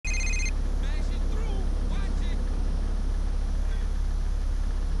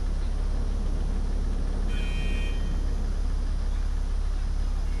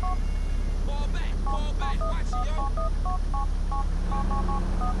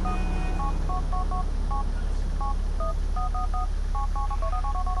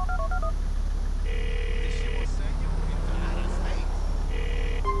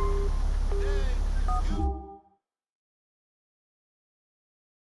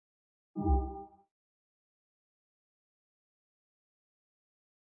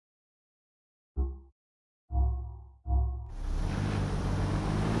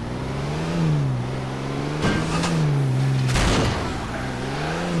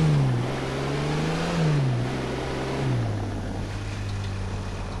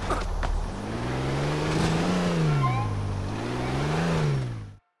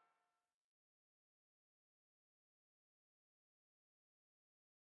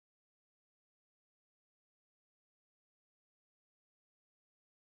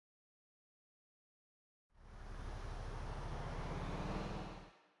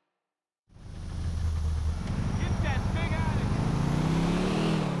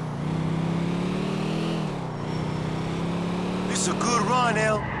It's a good run,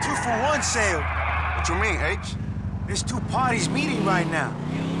 L. 2-for-1 sale. What you mean, H? There's two parties meeting right now.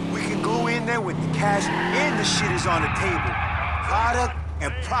 We can go in there with the cash and the shit is on the table. Product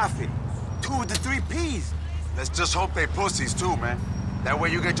and profit. 2 of the 3 P's. Let's just hope they pussies too, man. That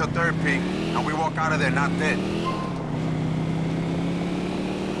way you get your third P, and we walk out of there not dead.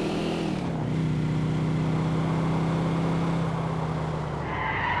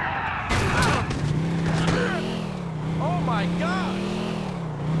 Oh my gosh!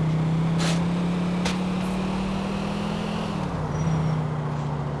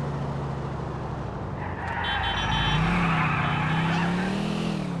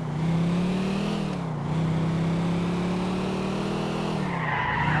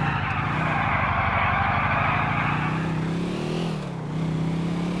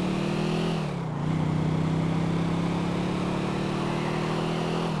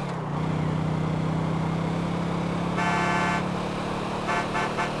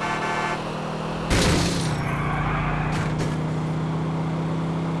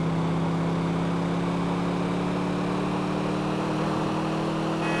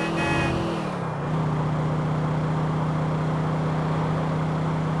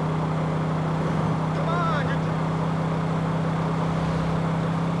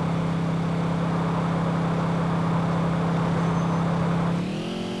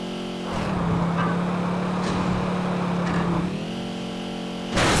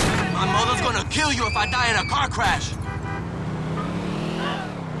 Kill you if I die in a car crash. You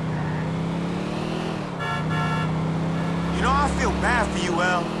know, I feel bad for you,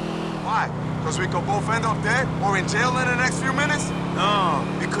 L. Why? Because we could both end up dead or in jail in the next few minutes? No,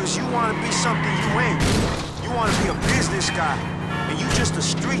 because you want to be something you ain't. You want to be a business guy, and you just a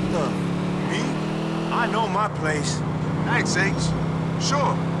street thug. Me? I know my place. Thanks, H.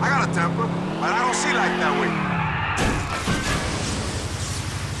 Sure, I got a temper, but I don't see life that way.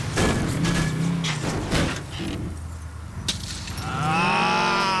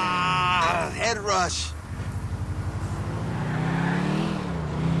 Head rush.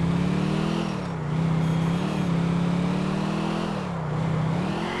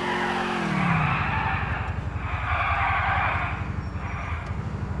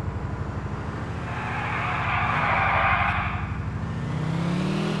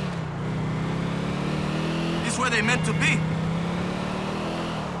 This is where they meant to be.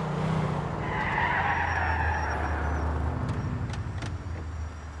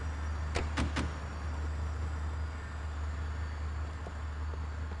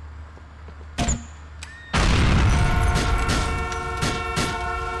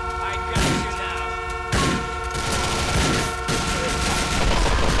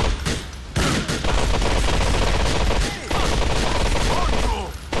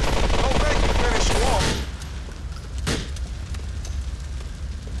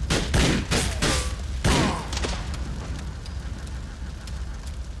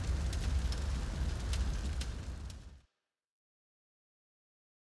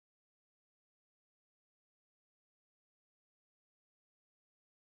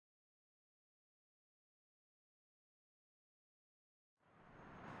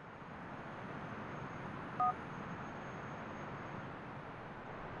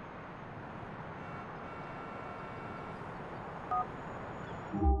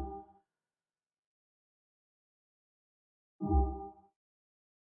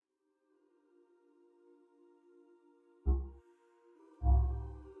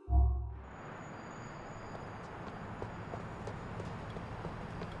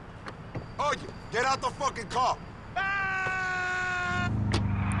 Oh, you get out the fucking car.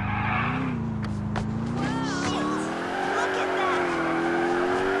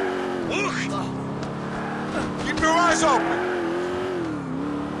 Keep your eyes Door's open.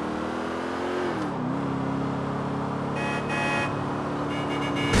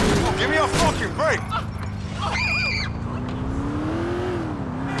 Oh, give me a fucking break.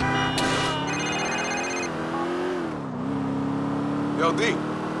 Yo, D,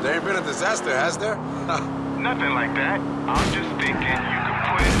 there ain't been a disaster, has there? Nothing like that. I'm just thinking you could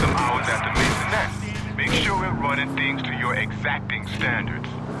put in some hours at the Masonette. Make sure we're running things to your exacting standards.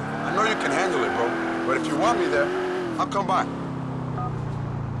 I know you can handle it, bro. But if you want me there, I'll come by.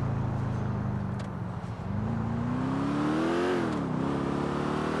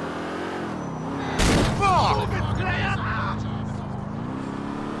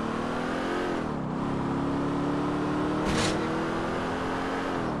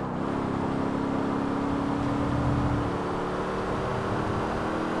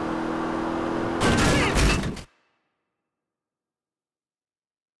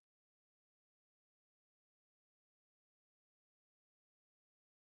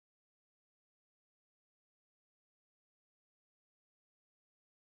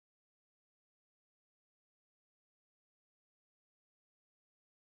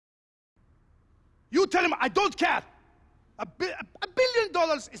 You tell him I don't care. $1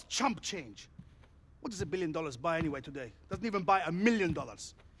 billion is chump change. What does $1 billion buy anyway today? Doesn't even buy $1 million.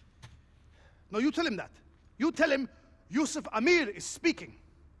 No, you tell him that. You tell him Yusuf Amir is speaking.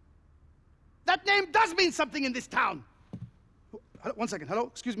 That name does mean something in this town. Hello, 1 second. Hello?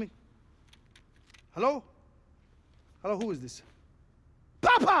 Excuse me. Hello? Hello, who is this?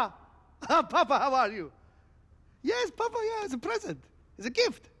 Papa! Papa, how are you? Yes, Papa, yeah, it's a present. It's a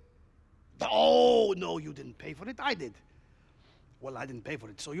gift. Oh, no, you didn't pay for it. I did. Well, I didn't pay for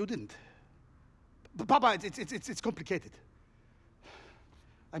it, so you didn't. But Papa, it's complicated.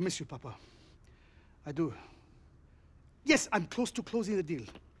 I miss you, Papa. I do. Yes, I'm close to closing the deal.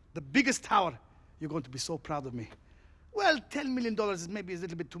 The biggest tower. You're going to be so proud of me. Well, $10 million is maybe a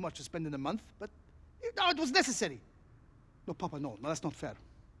little bit too much to spend in a month, but no, it was necessary. No, Papa, no, that's not fair.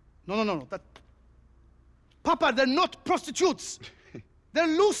 No, that... Papa, they're not prostitutes. They're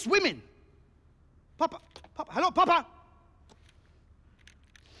loose women. Papa, hello, Papa?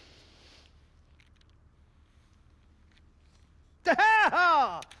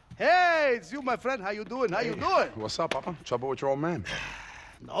 Hey, it's you, my friend. How you doing? How you doing? What's up, Papa? Trouble with your old man?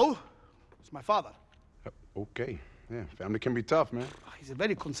 No, it's my father. Okay. Yeah, family can be tough, man. He's a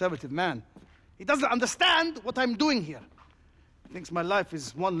very conservative man. He doesn't understand what I'm doing here. He thinks my life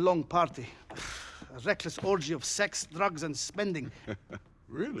is one long party. A reckless orgy of sex, drugs, and spending.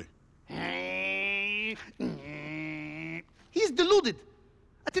 Really? He's deluded.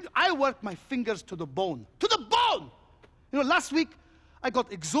 I tell you, I work my fingers to the bone. To the bone! You know, last week, I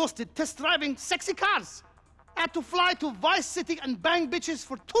got exhausted test driving sexy cars. I had to fly to Vice City and bang bitches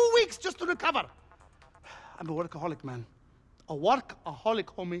for 2 weeks just to recover. I'm a workaholic, man. A workaholic,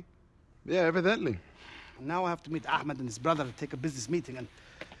 homie. Yeah, evidently. And now I have to meet Ahmed and his brother to take a business meeting. And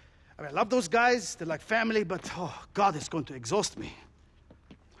I love those guys. They're like family, but oh, God, it's going to exhaust me.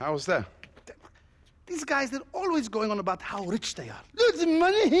 How was that? These guys, they're always going on about how rich they are. There's the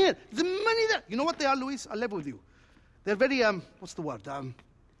money here, the money there. You know what they are, Luis? I'll level with you. They're very, what's the word?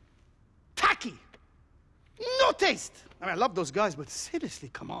 Tacky. No taste. I mean, I love those guys, but seriously,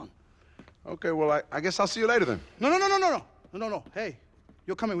 come on. Okay, well, I guess I'll see you later then. No. Hey,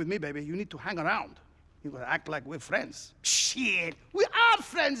 you're coming with me, baby. You need to hang around. You gotta act like we're friends. Shit, we are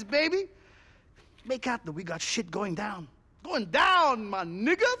friends, baby. Make out that we got shit going down. Going down, my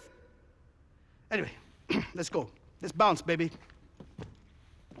niggas. Anyway, let's go. Let's bounce, baby.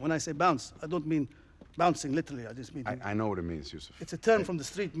 When I say bounce, I don't mean bouncing literally. I just mean... I know what it means, Yusuf. It's a term from the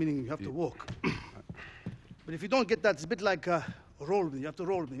street, meaning you have to walk. But if you don't get that, it's a bit like roll with me. You have to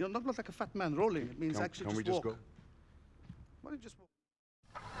roll with me. You're not like a fat man rolling. It means actually can we just just walk. go? Why don't you just walk?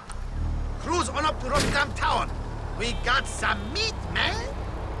 Cruise on up to Rotterdam Tower. We got some meat, man.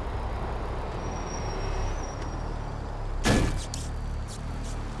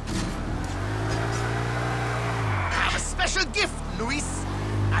 I have a special gift, Luis.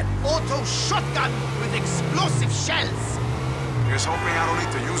 An auto shotgun with explosive shells. Here's hoping I don't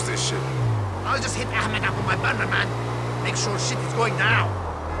need to use this shit. I'll just hit Ahmed up with my burner, man. Make sure shit is going down.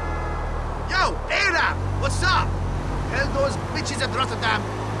 Yo, Arab, what's up? Tell those bitches at Rotterdam,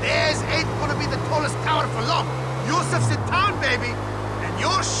 theirs ain't gonna be the tallest tower for long. Yusuf's in town, baby. And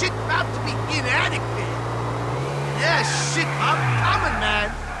your shit about to be inadequate. Yeah, shit, I'm coming,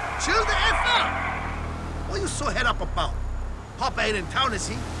 man. Chill the F out. What are you so head up about? Papa ain't in town, is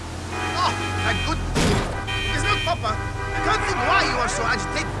he? Oh, thank goodness. It's not Papa. I can't think why you are so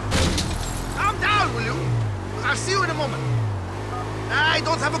agitated. Calm down, will you? I'll see you in a moment. I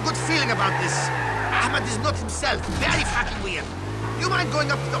don't have a good feeling about this. Ahmed is not himself. Very fucking weird. You mind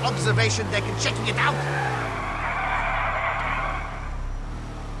going up to the observation deck and checking it out?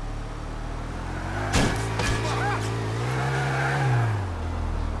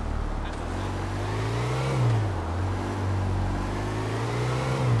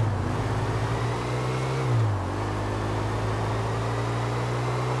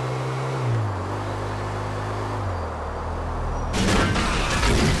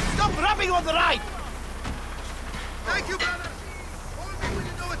 On the right! Thank you, brother! Call me when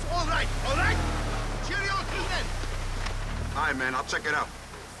you know it's all right? Cheerio till then! All right, man, I'll check it out.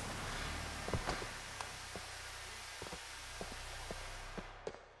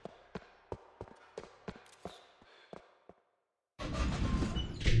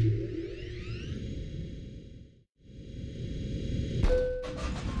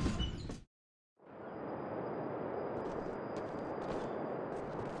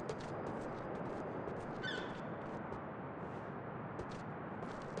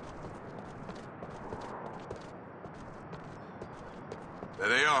 There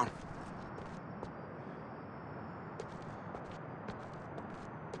they are.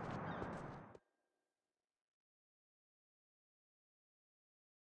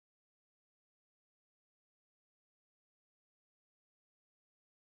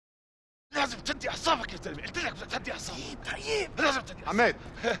 لازم تهدي اعصابك يا زلمه، قلت لك بدك تهدي اعصابك. طيب لازم تهدي Ahmed,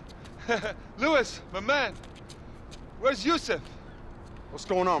 Lewis, my man. Where's Yusuf? what's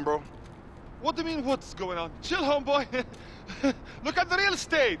going on, bro? What do you mean, what's going on? Chill, homeboy. Look at the real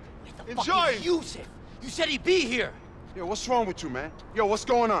estate. Enjoy. Yusuf! You said he'd be here! Yo, what's wrong with you, man? Yo, what's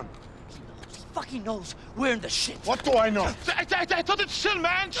going on? He fucking knows we're in the shit! What do I know? I told you to chill,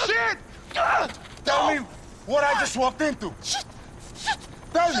 man. Shit! Tell me what I just walked into. Shit!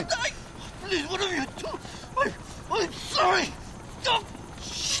 Tell me. Please, what have you done? I'm sorry! Oh,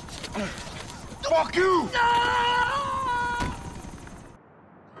 shit! Fuck you!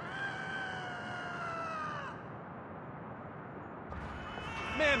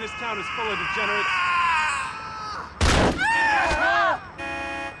 Man, this town is full of degenerates.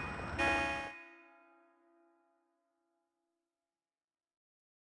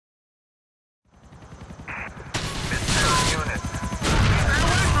 Stay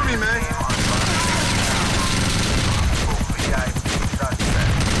away from me, man.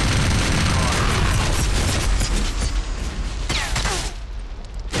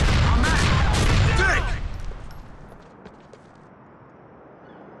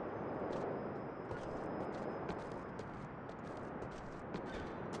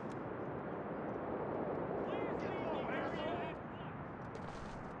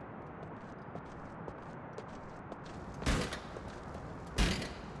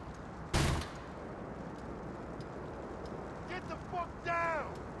 Get the fuck down!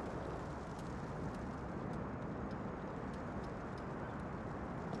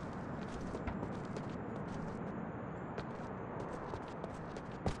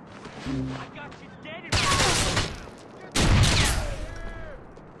 I got you dead in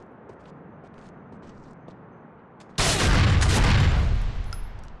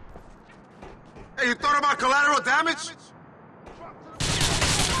Hey, you thought about collateral damage?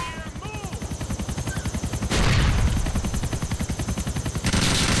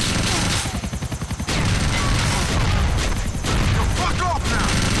 Fuck off now!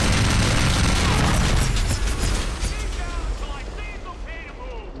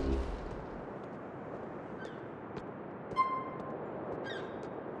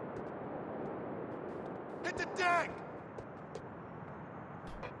 Hit the deck!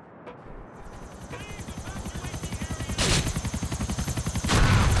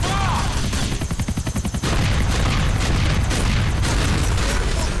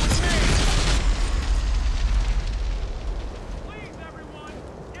 Please, everyone,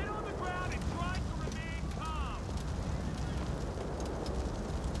 get on the ground and try to remain calm.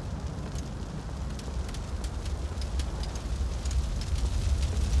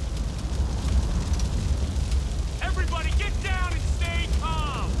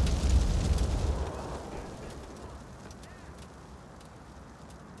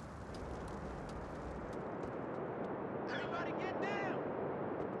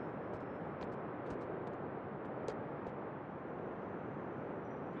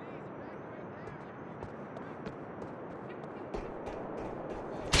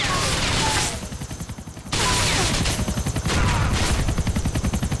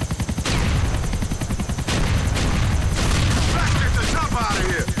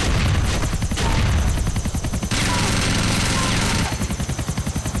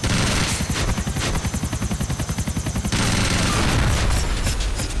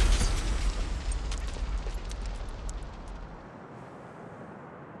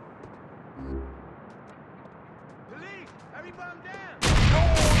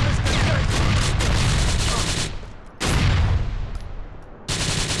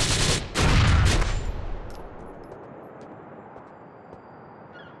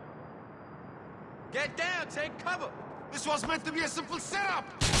 Remember, this was meant to be a simple setup!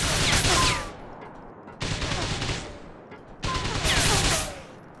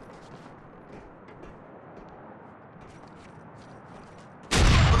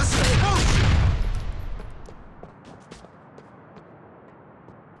 Oh, this is bullshit!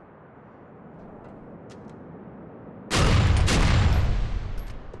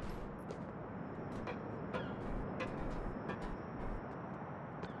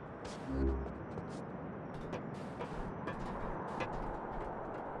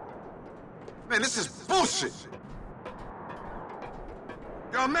 Man, this is bullshit!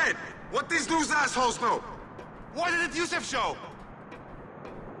 Yo, man, what these news assholes know? Why didn't Yusuf show?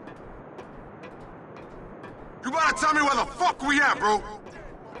 You better tell me where the fuck we at, bro!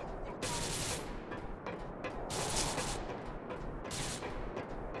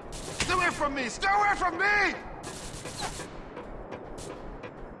 Stay away from me! Stay away from me!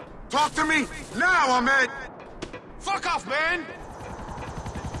 Talk to me now, Ahmed! Fuck off, man!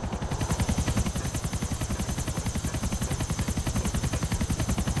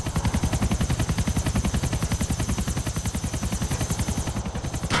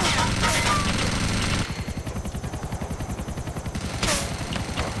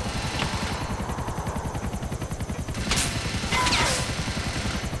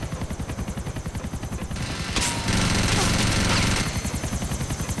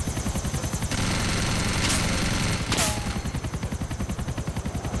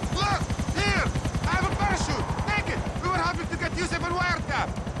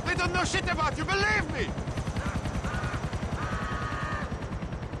 Shit about you, believe me!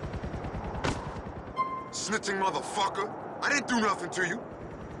 Snitching motherfucker! I didn't do nothing to you.